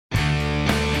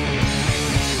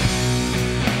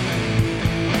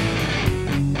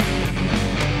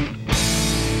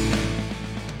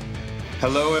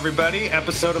Hello, everybody.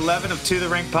 Episode 11 of To the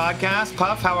Rink podcast.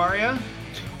 Puff, how are you?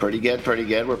 Pretty good.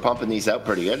 We're pumping these out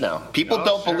pretty good now. People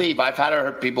don't believe. I've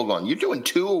heard people going, "You're doing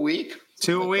 2 a week?"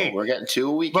 2 a week. Oh, we're getting 2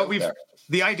 a week. But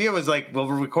the idea was like, well,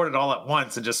 we'll record it all at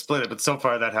once and just split it. But so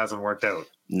far, that hasn't worked out.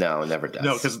 No, it never does.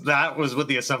 No, because that was with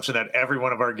the assumption that every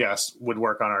one of our guests would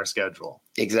work on our schedule.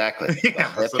 Exactly.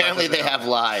 Yeah, well, apparently, they have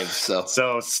lives.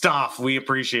 So Stoff, we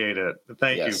appreciate it.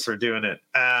 Thank you for doing it.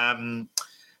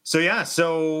 We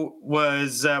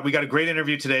got a great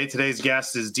interview today. Today's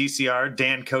guest is DCR,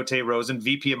 Dan Cote-Rosen,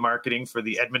 VP of Marketing for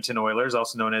the Edmonton Oilers,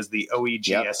 also known as the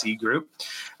OEG Group.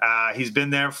 He's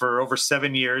been there for over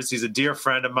 7 years. He's a dear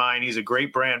friend of mine. He's a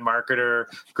great brand marketer,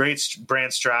 great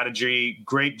brand strategy,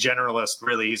 great generalist,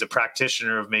 really. He's a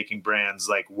practitioner of making brands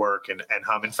like work and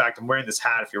hum. In fact, I'm wearing this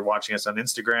hat if you're watching us on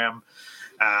Instagram.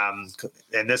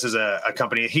 And this is a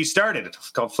company he started. It's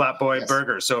called Flatboy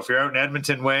Burgers. So if you're out in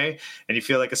Edmonton way and you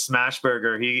feel like a smash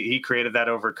burger, he created that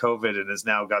over COVID and has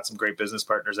now got some great business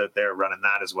partners out there running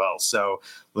that as well. So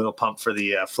a little pump for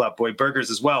the Flatboy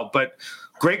Burgers as well. But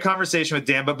great conversation with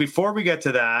Dan. But before we get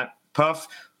to that, Puff,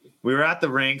 we were at the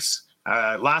rinks.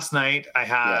 Last night I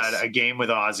had a game with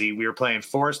Aussie. We were playing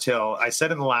Forest Hill. I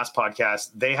said in the last podcast,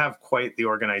 they have quite the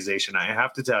organization. I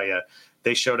have to tell you,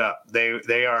 they showed up.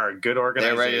 They are a good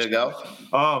organization. They're ready to go.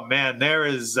 Oh man, there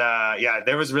was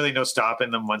really no stopping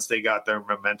them once they got their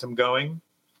momentum going.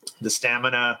 The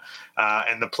stamina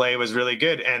and the play was really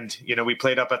good. And we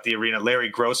played up at the arena, Larry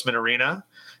Grossman Arena,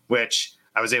 which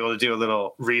I was able to do a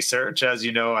little research, as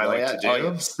you know, I like to do. Oh,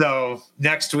 yeah. So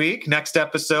next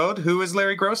episode, who is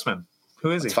Larry Grossman? Who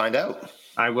is he? Let's find out.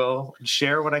 I will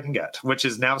share what I can get, which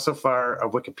is now so far a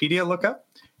Wikipedia lookup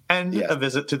and a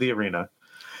visit to the arena.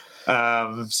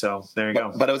 So there you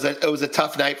go. But it was a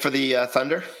tough night for the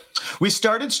Thunder. We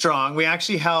started strong. We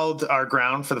actually held our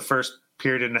ground for the first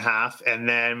period and a half, and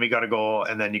then we got a goal.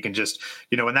 And then you can just,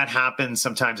 when that happens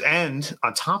sometimes. And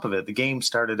on top of it, the game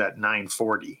started at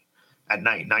 9:40 at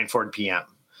night, 9:40 p.m.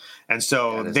 And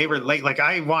so they were late. Like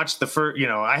I watched the first,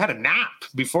 I had a nap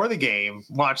before the game,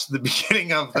 watched the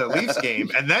beginning of the Leafs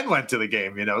game, and then went to the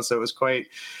game. So it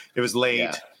was late.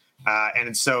 Yeah.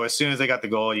 And so as soon as they got the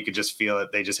goal, you could just feel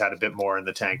it. They just had a bit more in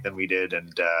the tank than we did.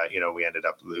 And, we ended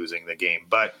up losing the game.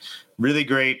 But really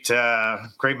great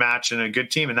match and a good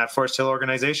team in that Forest Hill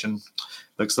organization.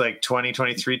 Looks like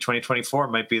 2023, 2024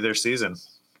 might be their season.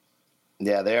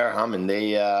 Yeah, they are humming.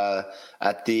 They,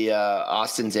 at the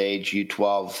Austin's age,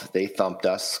 U12, they thumped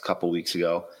us a couple weeks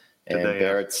ago. And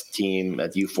Barrett's team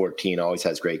at U14 always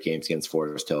has great games against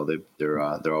Forest Hill. They're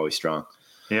always strong.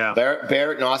 Yeah,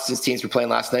 Barrett and Austin's teams were playing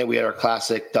last night. We had our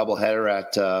classic doubleheader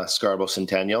at Scarborough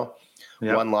Centennial.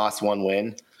 Yep. 1 loss, 1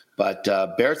 win. But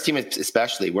Barrett's team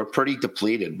especially, we're pretty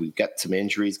depleted. We've got some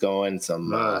injuries going,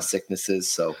 some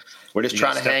sicknesses. So we're just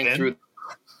trying to hang through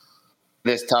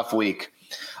this tough week.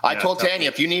 I told Tanya,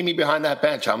 if you need me behind that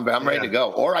bench, I'm ready to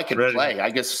go. Or I could play. I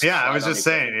guess. Yeah, I was just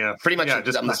saying. Pretty much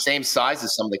I'm the same size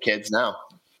as some of the kids now.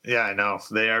 Yeah, I know.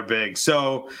 They are big.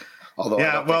 So...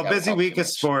 busy week of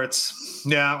sports.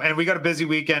 Yeah, and we got a busy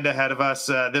weekend ahead of us.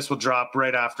 This will drop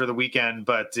right after the weekend,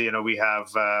 but we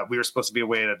were supposed to be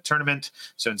away at a tournament,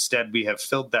 so instead we have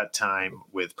filled that time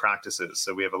with practices.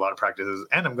 So we have a lot of practices,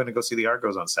 and I'm going to go see the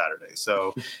Argos on Saturday.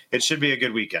 So it should be a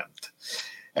good weekend.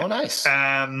 Oh, nice.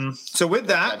 So with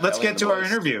that, let's get to our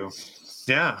interview.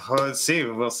 Yeah, well, let's see.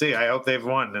 We'll see. I hope they've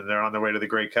won and they're on their way to the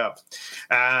Grey Cup.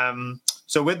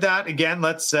 So with that, again,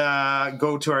 let's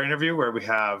go to our interview where we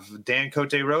have Dan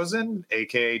Cote-Rosen,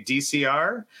 a.k.a.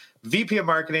 DCR, VP of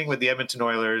Marketing with the Edmonton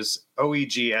Oilers,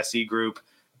 OEG SE Group,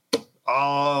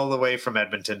 all the way from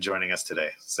Edmonton joining us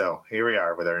today. So here we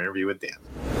are with our interview with Dan.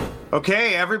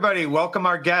 Okay, everybody, welcome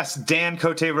our guest, Dan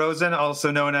Cote-Rosen, also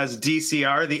known as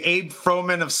DCR, the Abe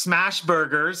Froman of Smash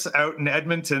Burgers out in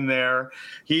Edmonton there.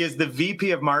 He is the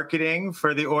VP of Marketing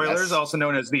for the Oilers, also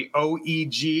known as the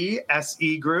OEG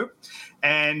SE Group.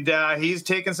 And he's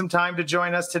taken some time to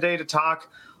join us today to talk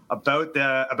about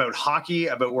hockey,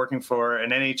 about working for an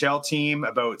NHL team,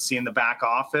 about seeing the back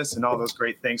office and all those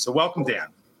great things. So welcome, Dan.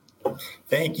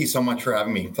 Thank you so much for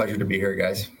having me. Pleasure to be here,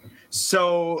 guys.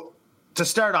 So to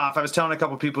start off, I was telling a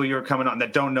couple of people you were coming on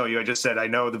that don't know you. I just said, I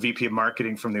know the VP of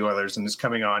Marketing from the Oilers and is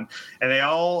coming on. And they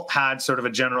all had sort of a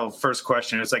general first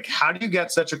question. It's like, how do you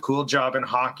get such a cool job in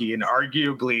hockey and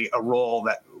arguably a role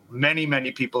that many,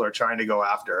 many people are trying to go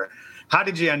after? How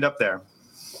did you end up there?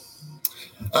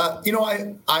 I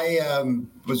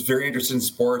was very interested in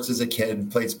sports as a kid,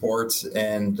 played sports.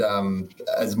 And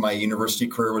as my university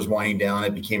career was winding down,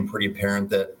 it became pretty apparent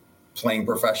that playing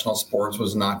professional sports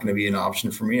was not going to be an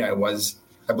option for me. I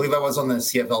believe I was on the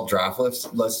CFL draft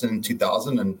list in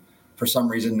 2000. And for some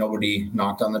reason, nobody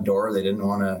knocked on the door. They didn't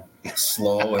want to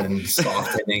slow and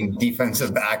soft hitting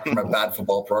defensive back from a bad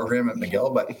football program at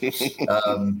McGill. But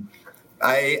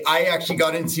I actually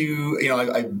got into,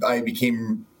 I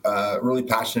became really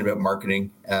passionate about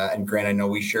marketing. And Grant, I know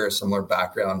we share a similar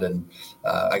background, and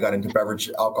I got into beverage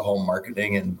alcohol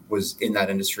marketing and was in that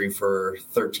industry for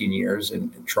 13 years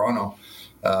in Toronto.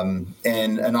 And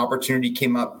an opportunity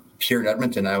came up here in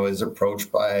Edmonton. I was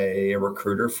approached by a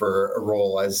recruiter for a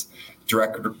role as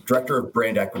director of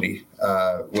brand equity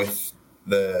with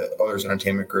the Oilers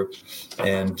Entertainment Group.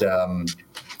 And,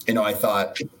 I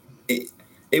thought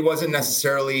it wasn't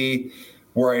necessarily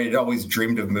where I had always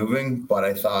dreamed of moving, but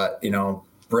I thought,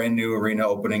 brand new arena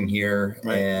opening here.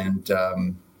 Right. And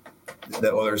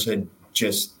the Oilers had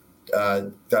just,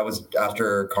 that was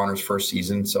after Connor's first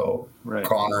season. So right.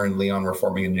 Connor and Leon were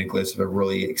forming a nucleus of a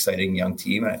really exciting young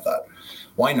team. And I thought,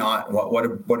 why not?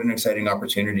 What an exciting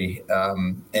opportunity.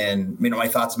 And my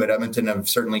thoughts about Edmonton have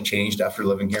certainly changed after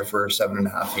living here for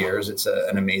 7.5 years. It's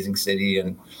an amazing city,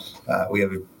 and we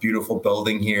have a beautiful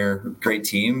building here, great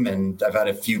team, and I've had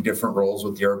a few different roles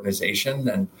with the organization.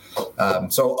 And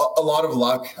so a lot of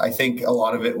luck. I think a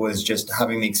lot of it was just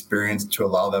having the experience to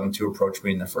allow them to approach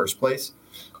me in the first place.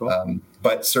 Cool.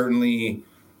 But certainly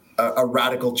a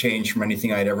radical change from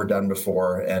anything I'd ever done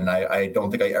before. And I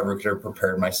don't think I ever could have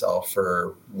prepared myself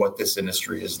for what this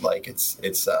industry is like.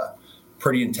 It's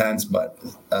pretty intense, but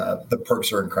the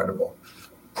perks are incredible.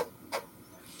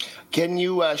 Can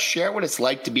you share what it's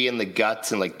like to be in the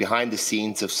guts and like behind the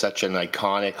scenes of such an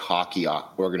iconic hockey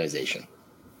organization?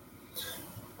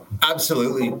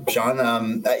 Absolutely,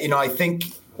 Sean. I think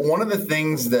one of the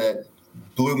things that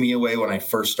blew me away when I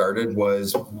first started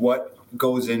was what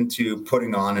goes into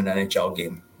putting on an NHL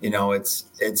game.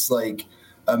 It's like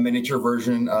a miniature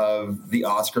version of the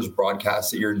Oscars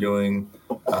broadcast that you're doing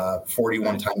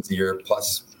 41 times a year,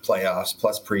 plus playoffs,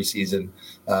 plus preseason.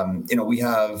 We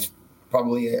have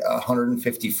probably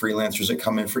 150 freelancers that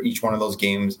come in for each one of those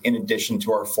games, in addition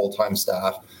to our full-time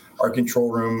staff. Our control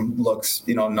room looks,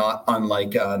 not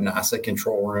unlike a NASA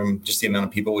control room, just the amount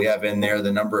of people we have in there,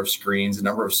 the number of screens, the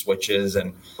number of switches.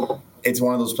 And it's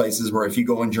one of those places where if you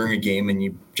go in during a game and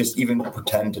you just even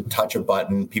pretend to touch a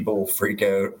button, people will freak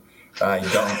out.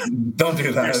 Don't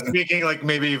do that. You're speaking like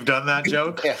maybe you've done that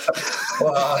joke. Yeah.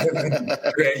 Well,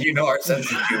 our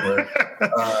sense of humor.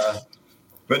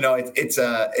 But no,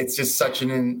 it's just such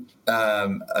an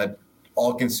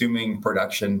all-consuming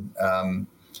production.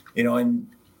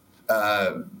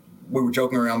 We were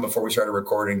joking around before we started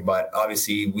recording, but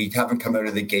obviously we haven't come out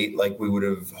of the gate like we would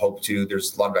have hoped to.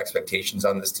 There's a lot of expectations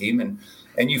on this team,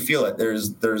 and you feel it.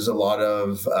 There's a lot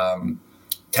of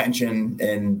tension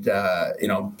and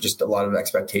just a lot of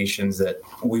expectations that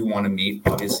we want to meet,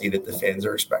 obviously, that the fans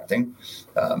are expecting.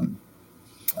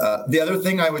 The other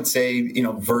thing I would say,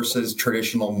 versus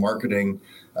traditional marketing,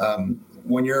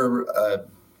 when you're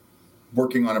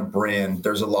working on a brand,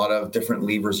 there's a lot of different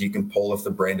levers you can pull if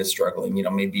the brand is struggling.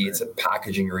 Maybe it's a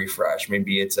packaging refresh,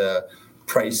 maybe it's a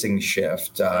pricing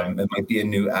shift, it might be a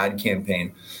new ad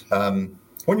campaign.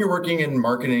 When you're working in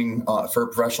marketing for a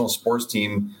professional sports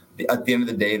team, at the end of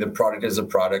the day, the product is a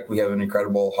product. We have an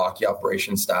incredible hockey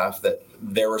operations staff that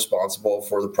they're responsible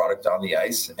for the product on the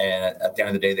ice. And at the end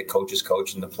of the day, the coaches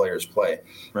coach and the players play.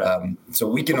 Right. So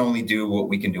we can only do what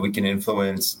we can do. We can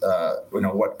influence,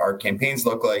 what our campaigns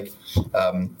look like.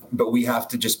 But we have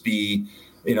to just be,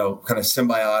 kind of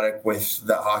symbiotic with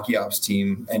the hockey ops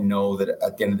team and know that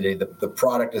at the end of the day, the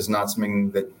product is not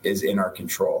something that is in our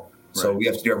control. Right. So we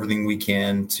have to do everything we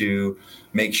can to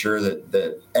make sure that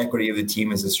the equity of the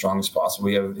team is as strong as possible.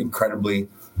 We have incredibly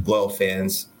loyal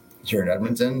fans here in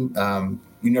Edmonton.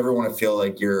 You never want to feel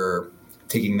like you're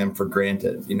taking them for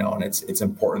granted, and it's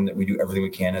important that we do everything we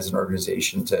can as an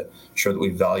organization to show that we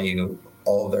value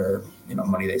all of their,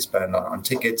 money they spend on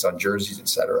tickets, on jerseys, et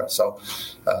cetera. So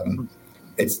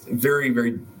it's very,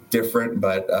 very different,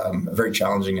 but a very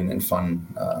challenging and fun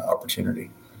opportunity.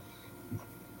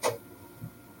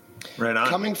 Right on.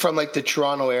 Coming from like the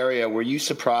Toronto area, were you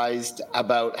surprised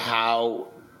about how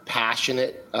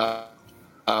passionate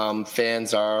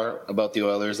fans are about the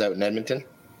Oilers out in Edmonton?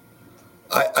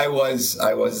 I was.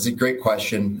 It's a great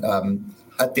question.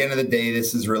 At the end of the day,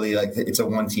 this is really like it's a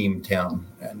one-team town,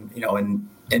 and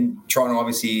in Toronto,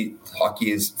 obviously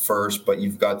hockey is first, but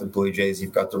you've got the Blue Jays,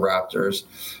 you've got the Raptors,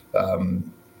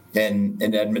 and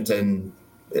in Edmonton,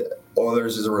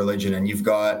 Oilers is a religion, and you've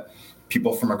got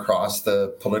people from across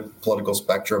the political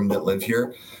spectrum that live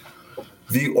here.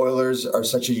 The Oilers are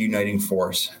such a uniting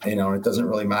force, and it doesn't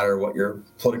really matter what your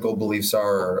political beliefs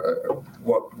are or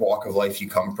what walk of life you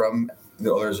come from. The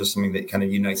Oilers are something that kind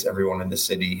of unites everyone in the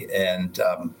city. And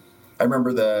I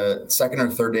remember the second or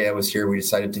third day I was here, we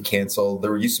decided to cancel.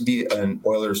 There used to be an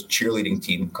Oilers cheerleading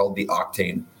team called the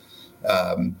Octane,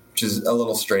 which is a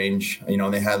little strange. You know,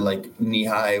 they had like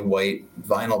knee-high white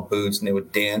vinyl boots, and they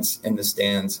would dance in the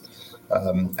stands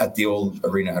at the old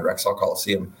arena at Rexall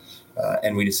Coliseum.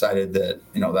 And we decided that,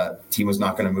 you know, that team was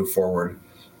not going to move forward.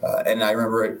 And I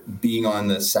remember it being on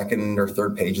the second or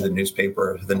third page of the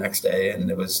newspaper the next day, and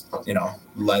it was, you know,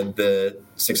 led the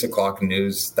 6 o'clock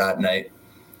news that night.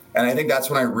 And I think that's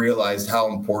when I realized how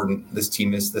important this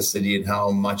team is to the city, and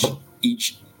how much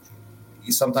each,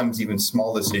 sometimes even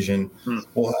small decision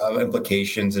will have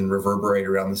implications and reverberate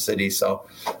around the city. So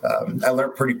I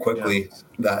learned pretty quickly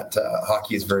that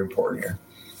hockey is very important here.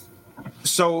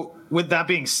 So with that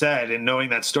being said, and knowing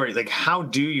that story, like, how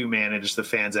do you manage the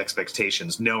fans'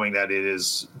 expectations, knowing that it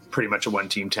is pretty much a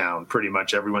one-team town, pretty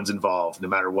much everyone's involved, no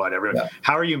matter what?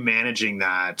 How are you managing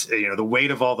that? You know, the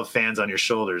weight of all the fans on your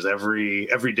shoulders every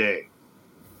day.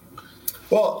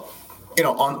 Well, you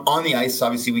know, on the ice,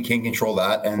 obviously we can't control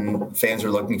that, and fans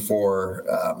are looking for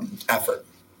effort.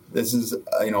 This is,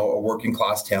 you know, a working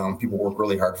class town. People work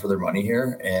really hard for their money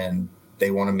here, and they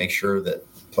want to make sure that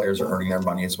players are earning their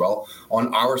money as well.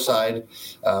 On our side,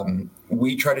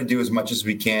 we try to do as much as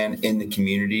we can in the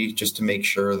community just to make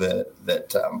sure that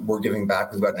we're giving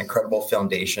back. We've got an incredible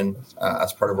foundation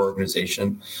as part of our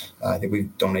organization. I think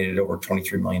we've donated over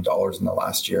 $23 million in the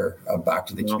last year back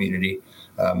to the community.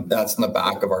 That's in the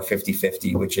back of our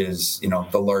 50-50, which is, you know,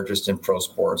 the largest in pro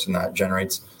sports, and that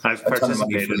generates a ton of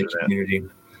money for the community.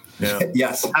 Yeah.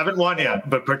 Yes. Haven't won yet,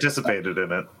 but participated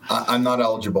in it. I'm not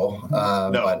eligible,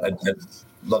 but I'd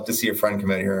love to see a friend come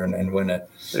out here and win it.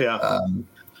 Yeah.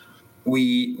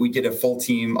 We did a full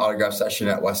team autograph session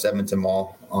at West Edmonton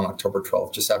Mall on October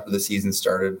 12th, just after the season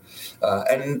started.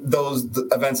 And the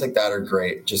events like that are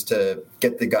great, just to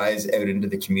get the guys out into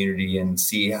the community and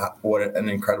see what an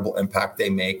incredible impact they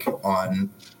make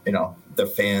on, you know, the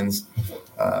fans.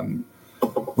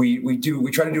 We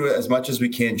try to do it as much as we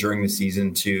can during the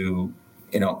season to,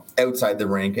 you know, outside the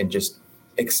rink, and just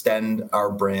extend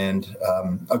our brand.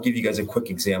 I'll give you guys a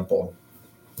quick example.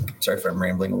 Sorry if I'm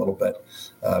rambling a little bit.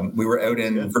 We were out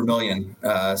in Vermilion.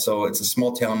 So it's a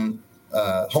small town,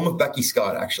 home of Becky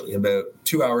Scott, actually, about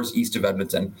 2 hours east of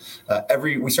Edmonton.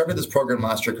 We started this program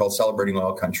last year called Celebrating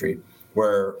Oil Country,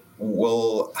 where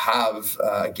we'll have,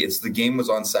 the game was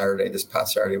on Saturday. This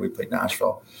past Saturday, we played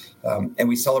Nashville. And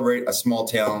we celebrate a small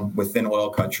town within oil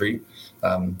country.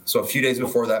 So a few days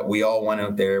before that, we all went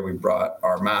out there. We brought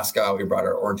our mascot. We brought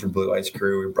our orange and blue ice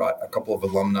crew. We brought a couple of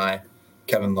alumni,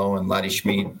 Kevin Lowe and Laddie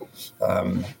Schmid.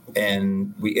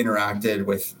 And we interacted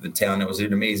with the town. It was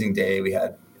an amazing day. We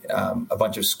had a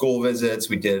bunch of school visits.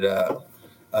 We did a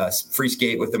free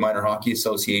skate with the Minor Hockey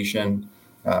Association.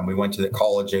 We went to the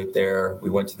college out there. We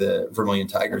went to the Vermilion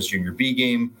Tigers Junior B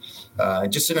game.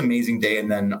 Just an amazing day.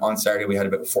 And then on Saturday, we had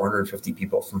about 450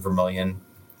 people from Vermilion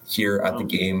here at the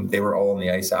game. They were all on the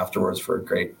ice afterwards for a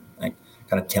great kind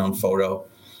of town photo.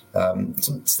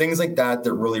 So it's things like that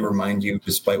really remind you,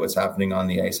 despite what's happening on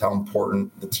the ice, how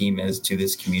important the team is to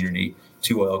this community,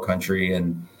 to oil country,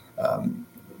 and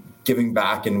giving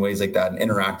back in ways like that and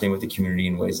interacting with the community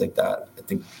in ways like that, I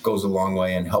think goes a long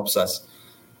way and helps us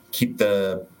keep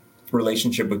the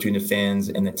relationship between the fans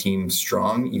and the team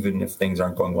strong, even if things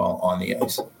aren't going well on the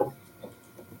ice.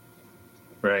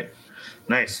 Right.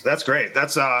 Nice. That's great.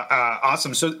 That's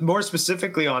awesome. So more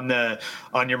specifically on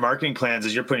your marketing plans,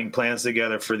 as you're putting plans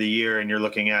together for the year and you're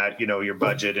looking at, you know, your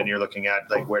budget and you're looking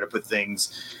at like where to put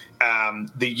things,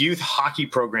 the youth hockey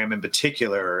program in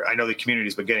particular, I know the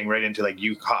community's been getting right into like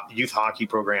youth hockey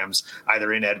programs,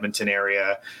 either in Edmonton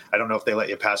area. I don't know if they let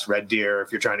you pass Red Deer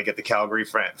if you're trying to get the Calgary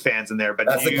fans in there, but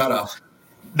that's the cutoff.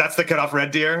 That's the cutoff.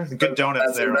 Red Deer, good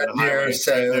donuts there. Red Deer,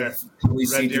 so we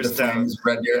see to the Flames,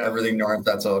 Red Deer, everything north.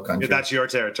 That's all country. That's your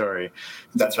territory.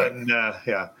 That's right.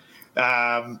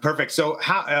 And, perfect. So,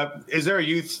 how is there a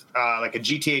youth like a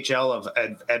GTHL of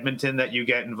Edmonton that you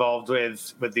get involved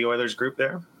with the Oilers group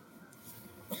there?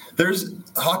 There's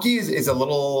hockey is a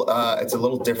little it's a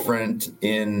little different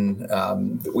in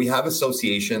we have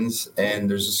associations, and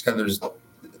there's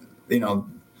you know,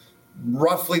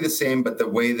 roughly the same, but the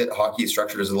way that hockey is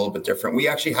structured is a little bit different. We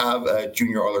actually have a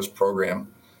junior Oilers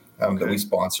program that we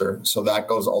sponsor, so that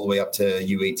goes all the way up to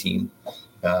U18.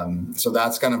 So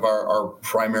that's kind of our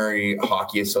primary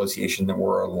hockey association that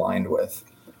we're aligned with,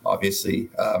 obviously.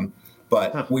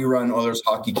 But we run Oilers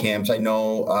hockey camps. I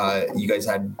know you guys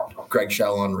had Greg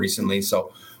Schell on recently,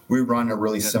 so we run a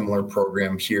really similar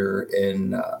program here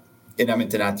in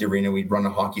Edmonton at the arena. We run a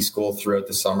hockey school throughout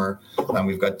the summer.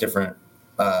 We've got different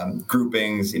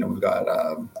groupings. You know, we've got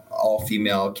all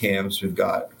female camps. We've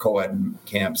got co-ed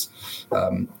camps,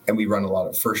 and we run a lot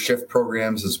of first shift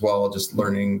programs as well. Just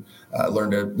learn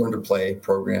to play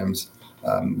programs.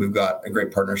 We've got a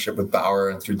great partnership with Bauer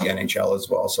and through the NHL as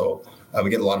well. So we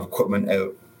get a lot of equipment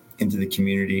out into the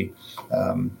community.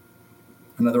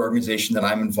 Another organization that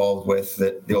I'm involved with,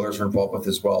 that the Oilers are involved with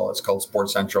as well, it's called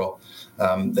Sports Central,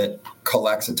 that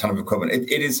collects a ton of equipment.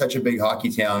 It is such a big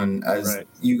hockey town, and as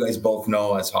you guys both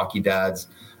know, as hockey dads,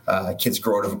 kids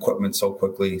grow out of equipment so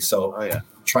quickly. So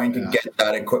trying to get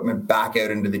that equipment back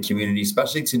out into the community,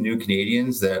 especially to new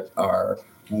Canadians that are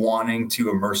wanting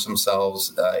to immerse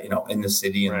themselves, in the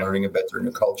city and learning about their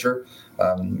new culture.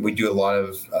 We do a lot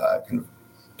of kind of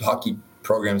hockey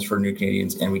programs for new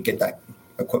Canadians, and we get that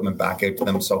equipment back out to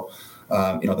them. So,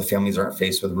 the families aren't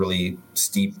faced with really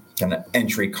steep kind of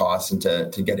entry costs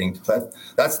into getting to play.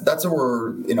 That's where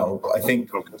we're, I think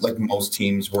like most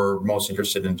teams, we're most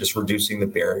interested in just reducing the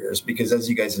barriers, because as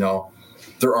you guys know,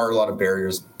 there are a lot of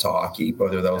barriers to hockey,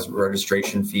 whether those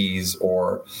registration fees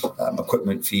or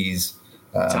equipment fees,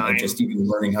 and just even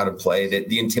learning how to play.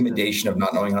 The intimidation of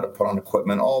not knowing how to put on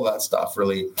equipment, all that stuff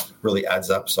really, really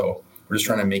adds up. So we're just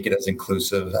trying to make it as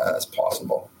inclusive as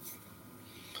possible.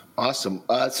 Awesome.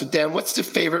 So Dan, what's the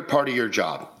favorite part of your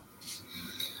job?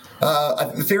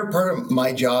 The favorite part of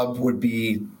my job would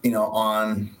be,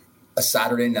 on a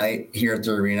Saturday night here at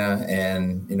the arena,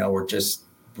 and we're just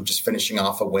finishing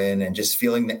off a win and just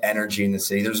feeling the energy in the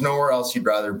city. There's nowhere else you'd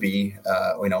rather be,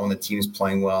 when the team's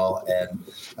playing well, and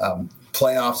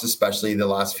playoffs, especially the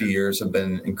last few years, have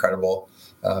been incredible.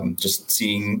 Just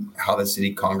seeing how the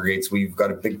city congregates. We've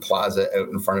got a big plaza out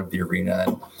in front of the arena,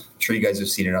 and I'm sure you guys have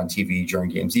seen it on TV during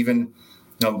games. Even,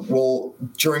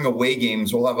 during away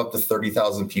games, we'll have up to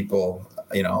 30,000 people,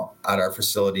 at our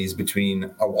facilities,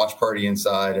 between a watch party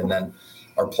inside and then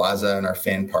our plaza and our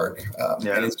fan park.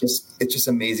 And it's just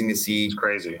amazing to see. It's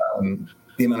crazy.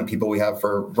 The amount of people we have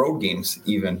for road games,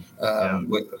 even.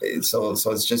 So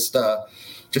it's just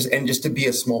to be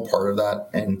a small part of that,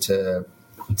 and to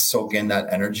soak in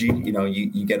that energy.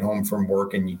 You get home from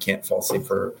work and you can't fall asleep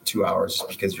for 2 hours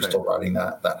because you're still riding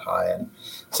that high. And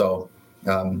so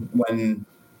when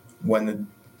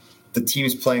the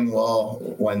team's playing well,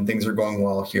 when things are going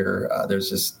well here, there's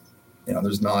just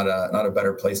there's not a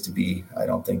better place to be, I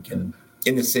don't think, in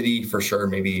the city for sure.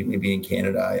 Maybe in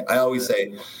Canada. I always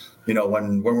say,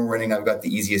 when we're winning, I've got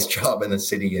the easiest job in the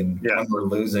city, and when we're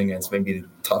losing, it's maybe the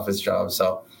toughest job.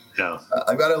 So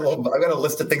I've got a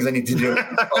list of things I need to do.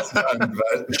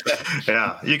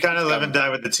 You kind of live and die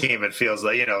with the team. It feels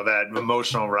like, that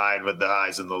emotional ride with the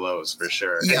highs and the lows, for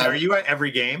sure. Yeah. And are you at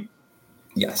every game?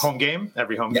 Yes. Home game?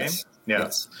 Every home game? Yeah.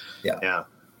 Yes. Yeah.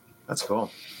 That's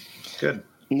cool. Good.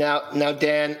 Now,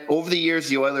 Dan, over the years,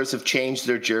 the Oilers have changed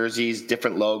their jerseys,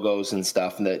 different logos and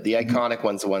stuff. And the iconic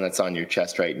one's the one that's on your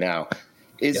chest right now.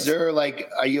 Is there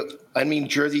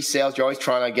jersey sales, you're always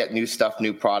trying to get new stuff,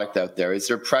 new product out there. Is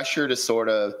there pressure to sort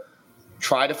of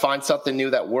try to find something new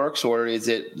that works, or is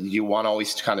it you want to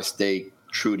always kind of stay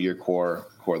true to your core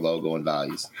logo and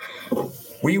values?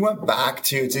 We went back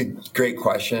to, it's a great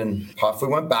question, Puff. We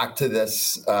went back to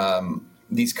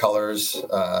these colors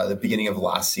the beginning of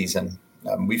last season.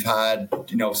 We've had,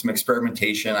 some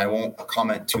experimentation. I won't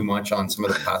comment too much on some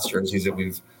of the past jerseys that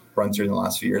we've run through in the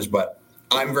last few years, but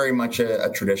I'm very much a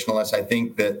traditionalist. I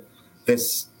think that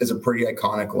this is a pretty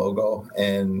iconic logo,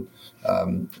 and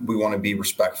we want to be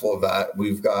respectful of that.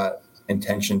 We've got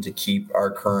intention to keep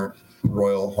our current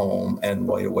Royal home and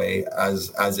white away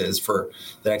as is for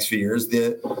the next few years.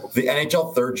 The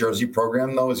NHL third jersey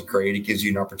program, though, is great. It gives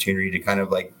you an opportunity to kind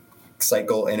of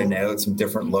cycle in and out, some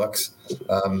different looks.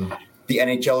 The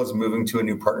NHL is moving to a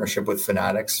new partnership with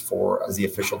Fanatics as the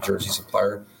official jersey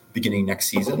supplier beginning next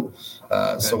season.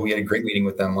 So we had a great meeting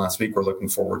with them last week. We're looking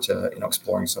forward to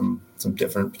exploring some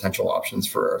different potential options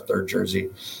for our third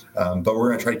jersey. But we're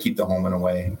going to try to keep the home and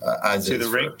away as is.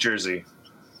 The Rink jersey.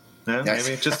 Yeah,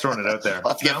 maybe just throwing it out there.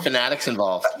 Let's get Fanatics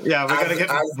involved. Yeah, we got to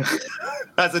get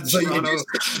as a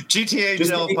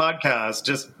GTHL podcast.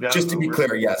 Just to be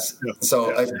clear, yes.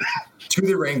 So to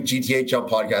the Rink GTHL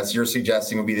podcast, you're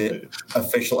suggesting will be the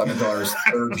official Edmonton Oilers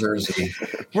third jersey.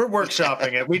 We're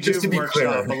workshopping it. We do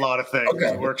workshop a lot of things.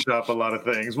 Okay. Workshop a lot of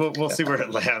things. We'll see where it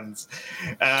lands.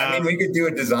 We could do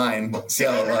a design. See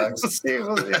how it looks.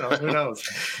 Who knows?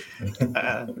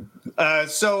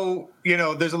 So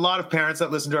there's a lot of parents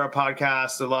that listen to our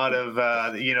podcast. A lot of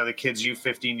the kids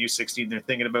U15, U16. They're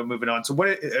thinking about moving on. So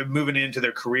moving into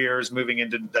their careers, moving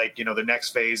into their next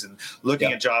phase, and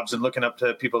looking at jobs and looking up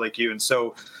to people like you. And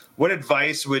so, what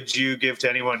advice would you give to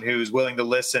anyone who's willing to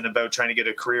listen about trying to get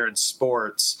a career in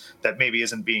sports that maybe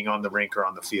isn't being on the rink or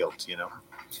on the field?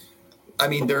 I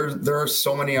mean, there are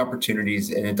so many opportunities,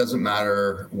 and it doesn't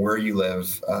matter where you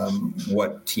live,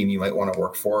 what team you might want to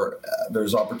work for.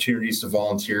 There's opportunities to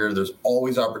volunteer. There's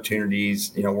always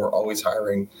opportunities. We're always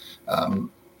hiring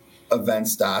event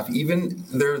staff. Even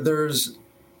there's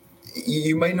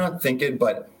you might not think it,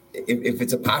 but if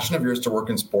it's a passion of yours to work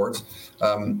in sports,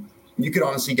 you could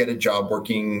honestly get a job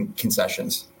working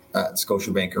concessions at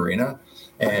Scotiabank Arena.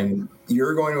 And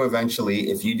you're going to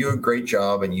eventually, if you do a great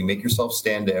job and you make yourself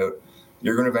stand out,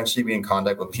 you're going to eventually be in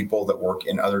contact with people that work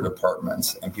in other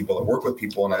departments and people that work with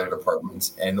people in other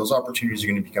departments. And those opportunities are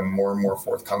going to become more and more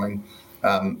forthcoming.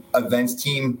 Events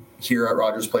team here at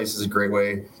Rogers Place is a great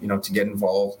way, to get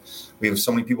involved. We have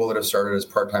so many people that have started as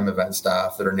part-time event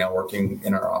staff that are now working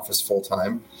in our office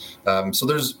full-time. So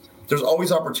there's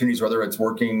always opportunities, whether it's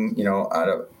working, at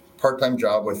a part-time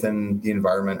job within the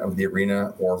environment of the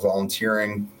arena or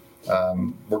volunteering,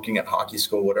 working at hockey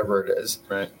school, whatever it is,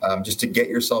 right. Just to get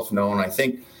yourself known. I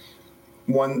think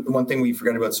one thing we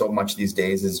forget about so much these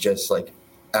days is just like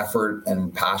effort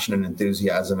and passion and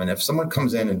enthusiasm. And if someone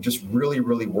comes in and just really,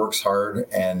 really works hard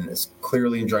and is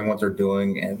clearly enjoying what they're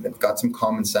doing and they've got some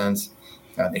common sense,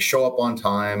 they show up on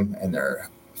time and they're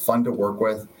fun to work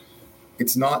with,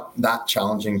 it's not that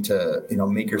challenging to,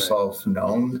 make yourself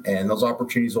known, and those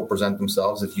opportunities will present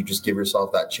themselves if you just give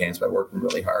yourself that chance by working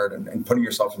really hard and putting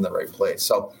yourself in the right place.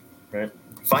 So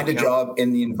find a job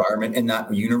in the environment, in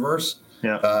that universe,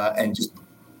 and just,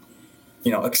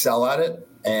 excel at it.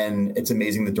 And it's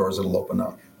amazing the doors that'll open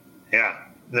up. Yeah,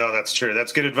 no, that's true.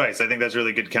 That's good advice. I think that's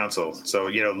really good counsel.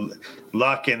 So,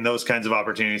 luck and those kinds of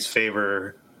opportunities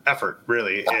favor effort,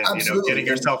 really, and getting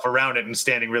yourself around it and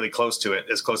standing really close to it,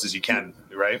 as close as you can,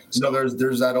 right? So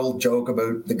there's that old joke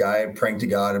about the guy praying to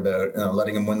God about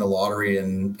letting him win the lottery,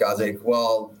 and God's like,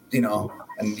 well,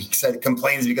 and he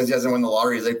complains because he doesn't win the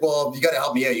lottery. He's like, well, you got to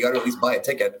help me out. You got to at least buy a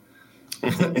ticket.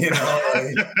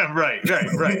 Right.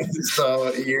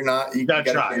 So you got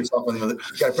to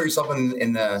put yourself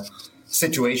in the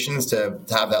situations to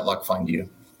have that luck find you.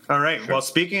 All right. Well,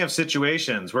 speaking of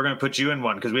situations, we're going to put you in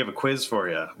one because we have a quiz for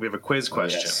you. We have a quiz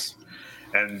question. Yes.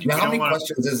 And now, how many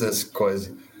questions is this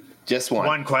quiz? Just one.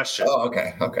 One question. Oh,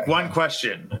 okay. One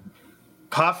question.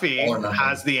 Puffy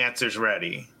has the answers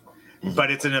ready, but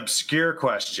it's an obscure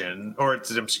question, or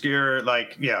it's an obscure,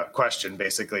 question,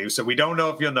 basically. So we don't know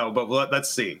if you'll know, but let's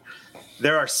see.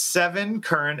 There are 7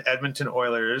 current Edmonton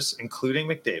Oilers, including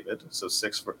McDavid, so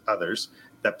 6 for others,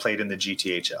 that played in the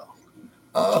GTHL.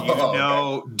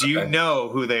 Do you know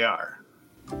who they are?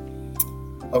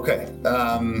 Okay.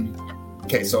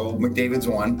 So McDavid's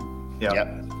 1.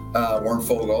 Yep. Warren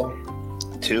Fogle.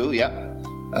 2.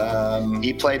 Yep.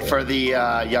 He played for the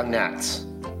Young Nats.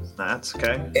 That's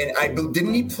okay. And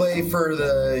didn't he play for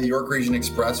the York Region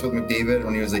Express with McDavid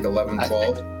when he was 11,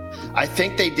 12? I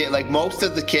think they did. Most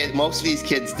of these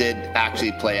kids did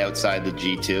actually play outside the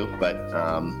G2, but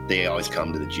they always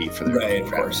come to the G for their right,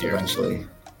 of course, eventually.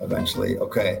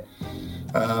 Okay.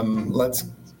 Let's.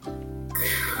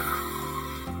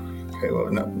 Okay. Well,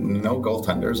 no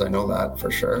goaltenders. I know that for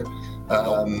sure.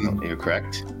 You're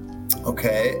correct.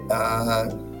 Okay.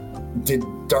 Did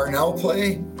Darnell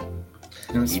play?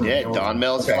 He did. Don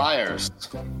Mills Flyers.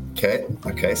 Okay.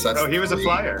 So that's he was 3. A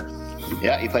Flyer.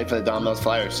 Yeah, he played for the Don Mills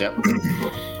Flyers. Yep.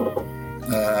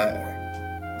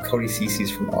 Cody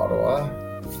Cece's from Ottawa.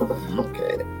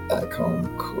 Okay.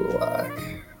 Combe Kulak.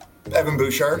 Evan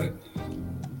Bouchard?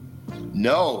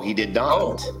 No, he did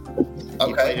not.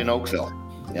 He played in Oakville.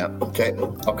 Yeah. Okay.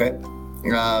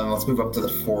 Let's move up to the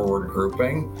forward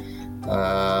grouping.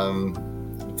 I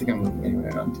think I'm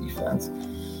anyway on defense.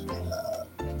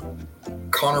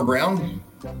 Connor Brown?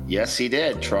 Yes, he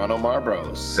did. Toronto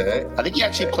Marlboros. Okay. I think he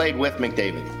actually played with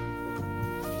McDavid.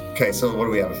 Okay, so what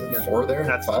do we have? Is it 4 there?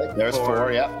 That's 5? There's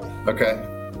 4, yeah. Okay.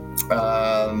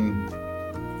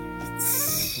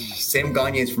 Sam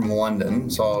Gagne's from London,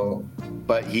 so...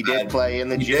 But he did play in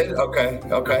the G. He did? Okay.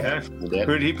 He did.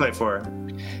 Who did he play for?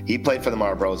 He played for the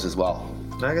Marlboros as well.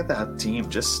 I got that team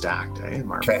just stacked,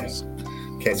 Marlboros.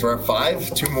 Okay, so we're at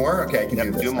 5. 2 more. Okay, I can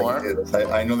do this. 2 more.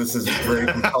 I know this is very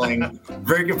compelling,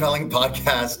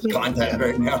 podcast content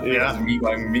right now. Yeah. Me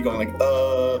going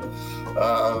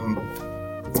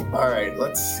all right,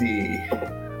 let's see.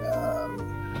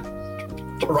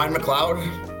 Ryan McLeod.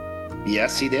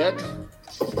 Yes, he did.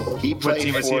 He played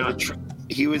for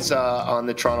he was on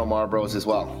the Toronto Marlboros as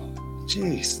well.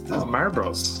 Jeez, the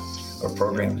Marlboros. Our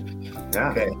program.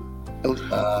 Yeah. Okay.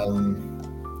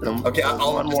 Okay,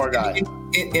 I'll one more guy.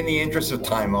 In the interest of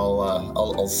time,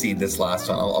 I'll cede this last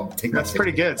one. I'll take. That's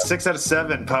pretty good. 6 out of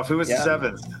 7. Puff. Who was the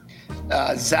 7th?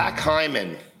 Zach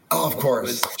Hyman. Oh, of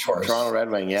course. Toronto Red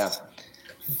Wing. Yeah.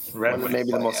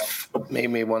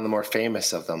 Maybe one of the more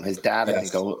famous of them. His dad, I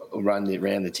think, ran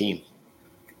the team.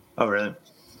 Oh, really?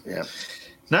 Yeah.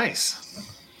 Nice.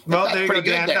 Well, there you go,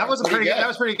 Dan. That was pretty good. That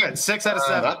was pretty good. 6 out of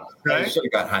 7. Right? I should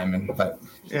have got Hyman, but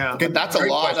yeah, good. That's a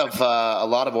lot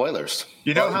of Oilers.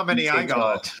 You know how many I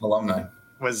got? Alumni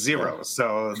was 0,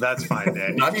 so that's fine,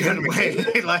 Dan. Not even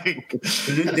McDavid.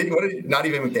 Not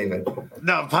even McDavid.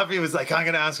 No, Puffy was like, I'm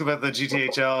going to ask about the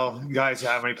GTHL guys.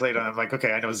 How many played on? I'm like,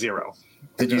 okay, I know 0.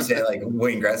 Did you say like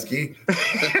Wayne Gretzky?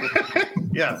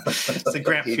 Yeah, it's a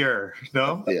Grant Fuhr.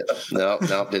 No, yeah. No,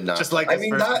 did not. Just like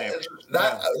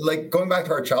like going back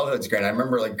to our childhoods, Grant. I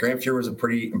remember like Grant Fuhr was a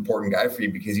pretty important guy for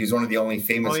you because he was one of the only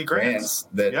famous Grants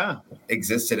that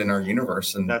existed in our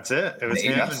universe, and that's it. It was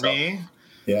him and me.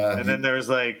 Yeah, and then there's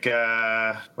like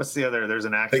what's the other? There's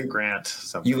an actor Grant.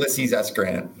 Something. Ulysses S.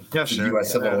 Grant. Yeah, sure.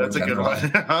 That's a good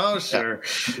one. Oh, sure.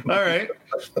 All right.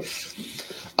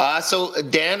 So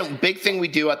Dan, big thing we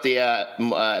do at the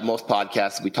most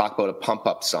podcasts, we talk about a pump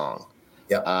up song.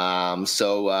 Yeah.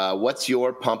 So what's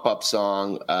your pump up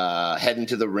song heading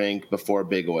to the rink before a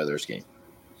big Oilers game?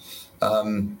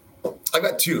 I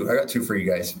got two for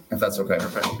you guys, if that's okay.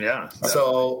 Perfect. Yeah.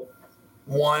 So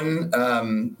one,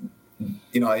 Grant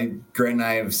and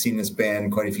I have seen this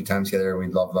band quite a few times together. We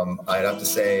love them. I'd have to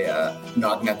say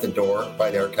Knocking at the Door by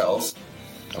the Arkells.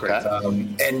 Okay.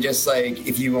 And just like,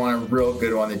 if you want a real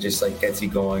good one that just like gets you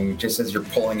going, just as you're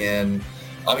pulling in,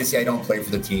 obviously I don't play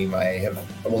for the team. I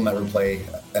will never play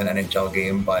an NHL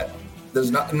game, but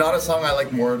there's not a song I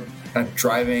like more kind of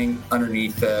driving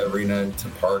underneath the arena to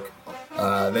park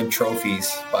than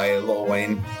Trophies by Lil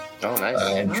Wayne. Oh, nice.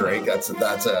 And Drake. That's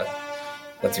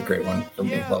a great one for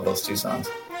me. Love those two songs.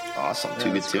 Awesome.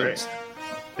 Two good tunes.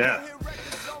 Yeah.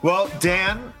 Well,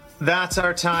 Dan, that's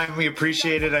our time. We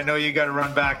appreciate it. I know you got to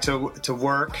run back to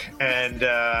work and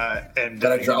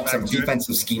gotta drop some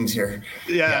defensive schemes here.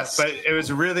 Yeah, yes. But it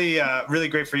was really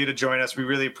great for you to join us. We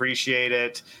really appreciate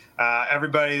it.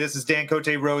 Everybody, this is Dan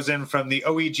Cote-Rosen from the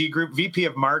OEG Group, VP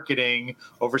of Marketing,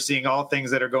 overseeing all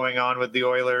things that are going on with the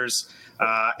Oilers.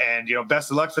 And best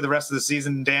of luck for the rest of the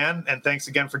season, Dan. And thanks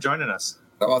again for joining us.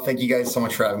 Well, thank you guys so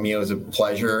much for having me. It was a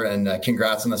pleasure, and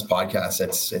congrats on this podcast.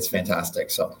 It's fantastic.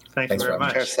 So thanks very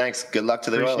much. Cheers, thanks. Good luck to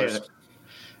the Oilers. It.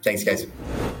 Thanks, guys.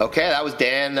 Okay, that was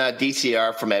Dan,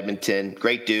 DCR from Edmonton.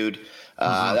 Great dude.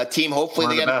 That team, hopefully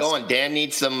they get it going. Dan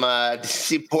needs some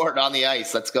support on the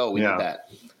ice. Let's go. We need that.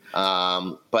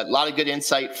 But a lot of good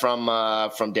insight from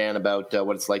Dan about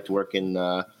what it's like to work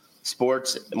in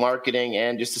sports marketing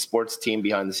and just a sports team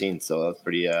behind the scenes. So that's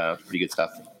pretty good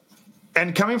stuff.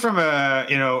 And coming from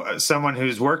someone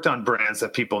who's worked on brands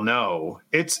that people know,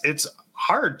 it's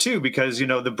hard too, because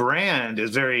the brand is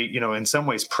very in some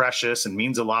ways precious and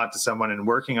means a lot to someone. And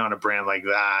working on a brand like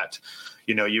that,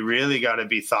 you really got to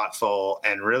be thoughtful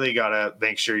and really got to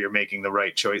make sure you're making the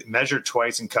right choice. Measure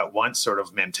twice and cut once sort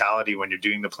of mentality when you're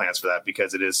doing the plans for that,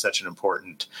 because it is such an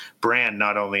important brand,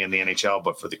 not only in the NHL,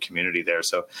 but for the community there.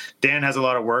 So Dan has a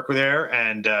lot of work there,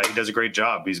 and he does a great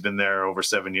job. He's been there over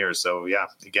 7 years. So yeah,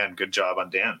 again, good job on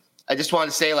Dan. I just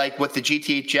wanted to say, like with the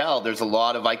GTHL, there's a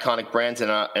lot of iconic brands in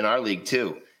our league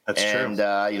too. That's true.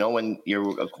 And when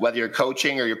whether you're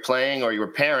coaching or you're playing or you're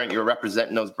a parent, you're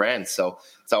representing those brands. So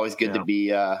it's always good to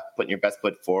be putting your best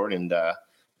foot forward and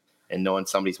knowing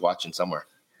somebody's watching somewhere.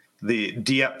 The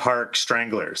Dieppe Park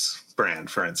Stranglers brand,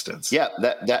 for instance. Yeah,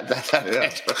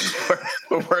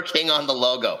 we're working on the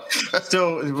logo.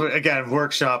 Still, again,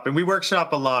 workshop, and we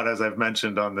workshop a lot, as I've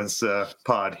mentioned on this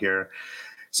pod here.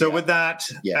 So with that,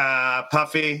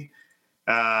 Puffy,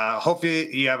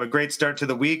 hopefully you have a great start to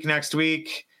the week next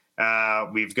week.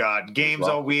 We've got games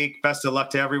all week. Best of luck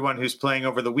to everyone who's playing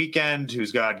over the weekend,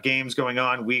 who's got games going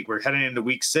on. We're heading into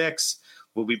week 6.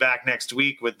 We'll be back next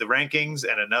week with the rankings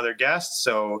and another guest.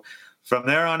 So from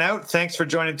there on out, thanks for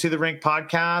joining To The Rink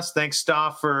podcast. Thanks,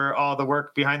 Stoff, for all the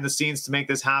work behind the scenes to make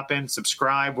this happen.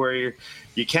 Subscribe where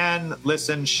you can.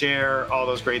 Listen, share, all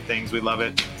those great things. We love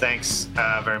it. Thanks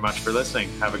very much for listening.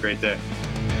 Have a great day.